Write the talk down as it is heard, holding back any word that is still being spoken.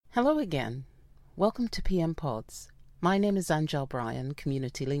Hello again. Welcome to PM Pods. My name is Angel Bryan,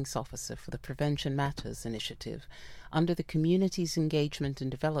 Community Links Officer for the Prevention Matters Initiative under the Communities Engagement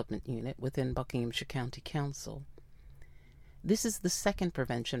and Development Unit within Buckinghamshire County Council. This is the second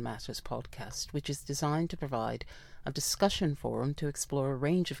Prevention Matters podcast, which is designed to provide a discussion forum to explore a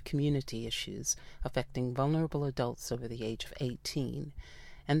range of community issues affecting vulnerable adults over the age of 18,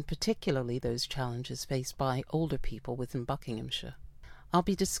 and particularly those challenges faced by older people within Buckinghamshire. I'll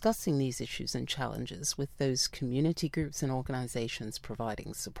be discussing these issues and challenges with those community groups and organisations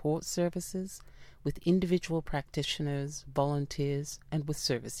providing support services, with individual practitioners, volunteers, and with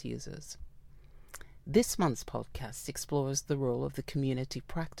service users. This month's podcast explores the role of the community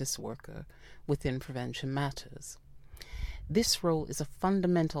practice worker within Prevention Matters. This role is a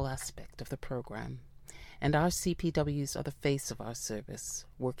fundamental aspect of the programme, and our CPWs are the face of our service,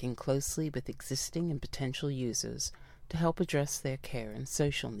 working closely with existing and potential users to help address their care and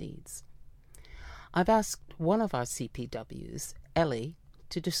social needs. I've asked one of our CPWs, Ellie,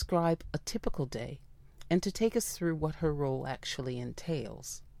 to describe a typical day and to take us through what her role actually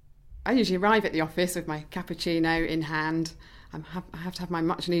entails. I usually arrive at the office with my cappuccino in hand. I have to have my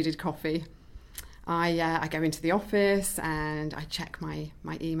much needed coffee. I go into the office and I check my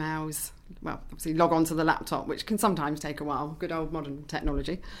emails. Well, obviously log on to the laptop, which can sometimes take a while, good old modern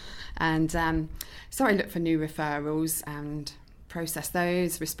technology. And so I look for new referrals and process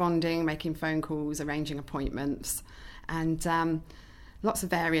those, responding, making phone calls, arranging appointments, and lots of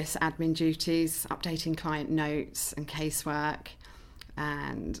various admin duties, updating client notes and casework.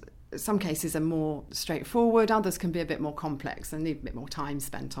 And some cases are more straightforward, others can be a bit more complex and need a bit more time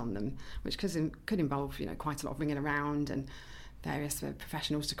spent on them, which could involve, quite a lot of ringing around and various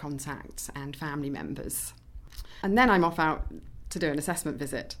professionals to contact and family members. And then I'm off out to do an assessment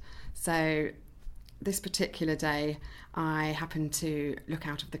visit. So this particular day, I happen to look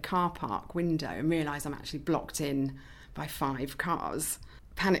out of the car park window and realise I'm actually blocked in by 5 cars.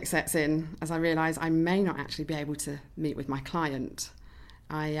 Panic sets in as I realise I may not actually be able to meet with my client.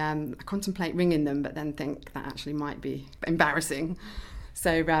 I contemplate ringing them, but then think that actually might be embarrassing.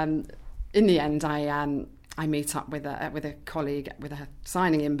 So in the end, I meet up with a colleague with a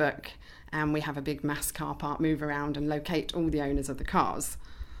signing-in book, and we have a big mass car park move around and locate all the owners of the cars,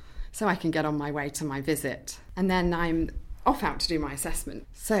 so I can get on my way to my visit. And then I'm off out to do my assessment.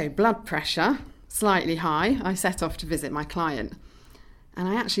 So blood pressure slightly high. I set off to visit my client, and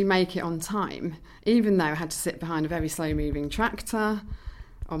I actually make it on time, even though I had to sit behind a very slow-moving tractor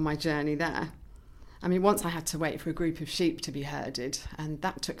on my journey there. I mean, once I had to wait for a group of sheep to be herded, and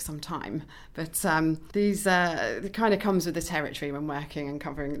that took some time. But these it kind of comes with the territory when working and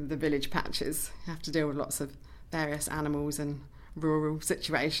covering the village patches. You have to deal with lots of various animals and rural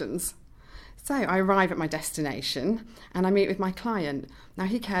situations. So I arrive at my destination and I meet with my client. Now,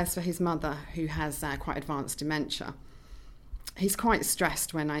 he cares for his mother, who has quite advanced dementia. He's quite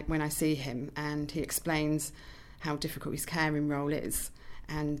stressed when I see him, and he explains how difficult his caring role is.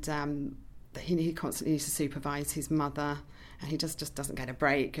 And he constantly needs to supervise his mother, and he just doesn't get a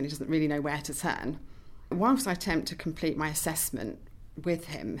break, and he doesn't really know where to turn. Whilst I attempt to complete my assessment with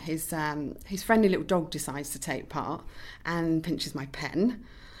him, his friendly little dog decides to take part and pinches my pen,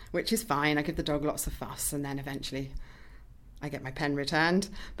 which is fine. I give the dog lots of fuss, and then eventually I get my pen returned.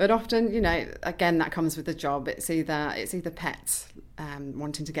 But often, again, that comes with the job. It's either pets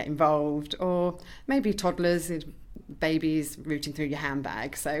wanting to get involved, or maybe toddlers, babies rooting through your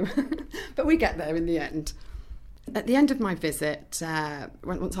handbag. So, but we get there in the end. At the end of my visit,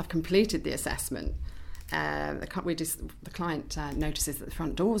 once I've completed the assessment, the client notices that the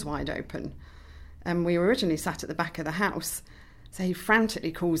front door's wide open, and we were originally sat at the back of the house. So he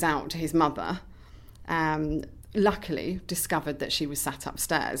frantically calls out to his mother. Luckily discovered that she was sat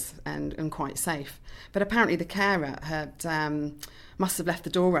upstairs and quite safe. But apparently the carer must have left the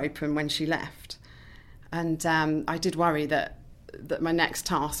door open when she left. And I did worry that my next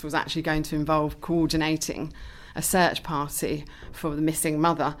task was actually going to involve coordinating a search party for the missing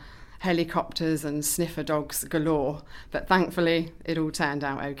mother, helicopters and sniffer dogs galore. But thankfully it all turned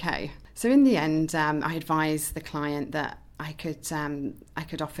out okay. So in the end, I advised the client that I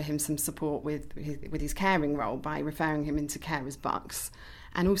could offer him some support with his caring role by referring him into Carers Bucks,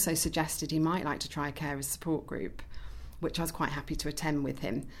 and also suggested he might like to try a carers support group, which I was quite happy to attend with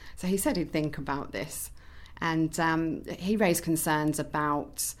him. So he said he'd think about this, and he raised concerns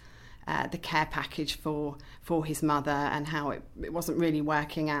about the care package for his mother and how it wasn't really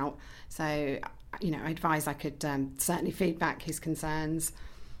working out. So I advised I could certainly feedback his concerns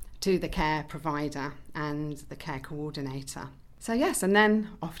to the care provider and the care coordinator. So yes, and then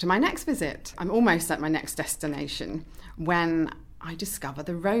off to my next visit. I'm almost at my next destination when I discover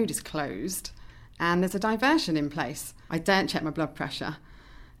the road is closed and there's a diversion in place. I don't check my blood pressure.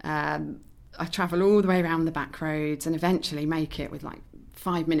 I travel all the way around the back roads and eventually make it with like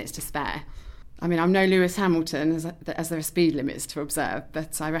 5 minutes to spare. I mean, I'm no Lewis Hamilton, as there are speed limits to observe,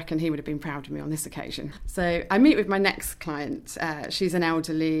 but I reckon he would have been proud of me on this occasion. So I meet with my next client. She's an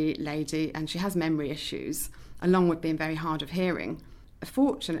elderly lady and she has memory issues, along with being very hard of hearing.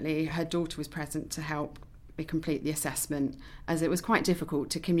 Fortunately, her daughter was present to help me complete the assessment, as it was quite difficult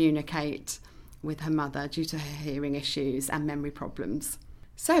to communicate with her mother due to her hearing issues and memory problems.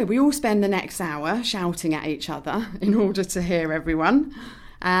 So we all spend the next hour shouting at each other in order to hear everyone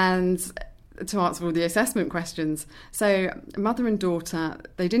and to answer all the assessment questions. So mother and daughter,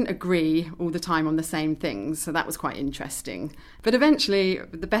 they didn't agree all the time on the same things, so that was quite interesting. But eventually,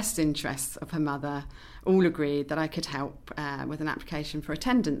 the best interests of her mother all agreed that I could help with an application for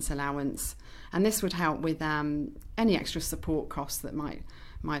attendance allowance, and this would help with any extra support costs that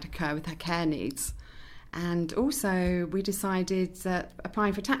might occur with her care needs. And also, we decided that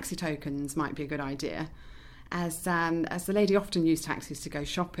applying for taxi tokens might be a good idea, as the lady often used taxis to go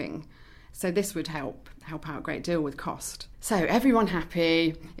shopping. So this would help out a great deal with cost. So everyone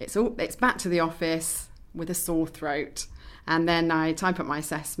happy. It's back to the office with a sore throat, and then I type up my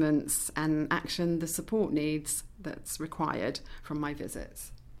assessments and action the support needs that's required from my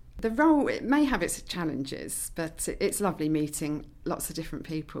visits. The role, it may have its challenges, but it's lovely meeting lots of different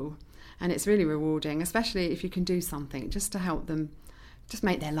people, and it's really rewarding, especially if you can do something just to help them, just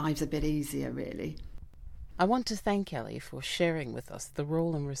make their lives a bit easier, really. I want to thank Ellie for sharing with us the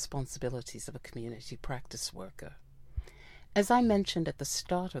role and responsibilities of a community practice worker. As I mentioned at the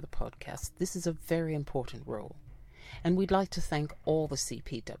start of the podcast, this is a very important role, and we'd like to thank all the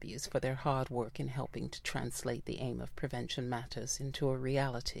CPWs for their hard work in helping to translate the aim of Prevention Matters into a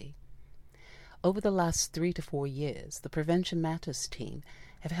reality. Over the last 3 to 4 years, the Prevention Matters team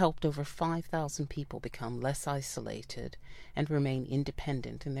have helped over 5,000 people become less isolated and remain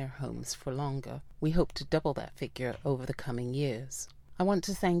independent in their homes for longer. We hope to double that figure over the coming years. I want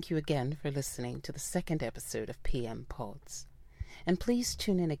to thank you again for listening to the second episode of PM Pods. And please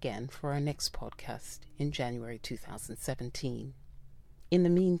tune in again for our next podcast in January 2017. In the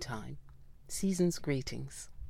meantime, season's greetings.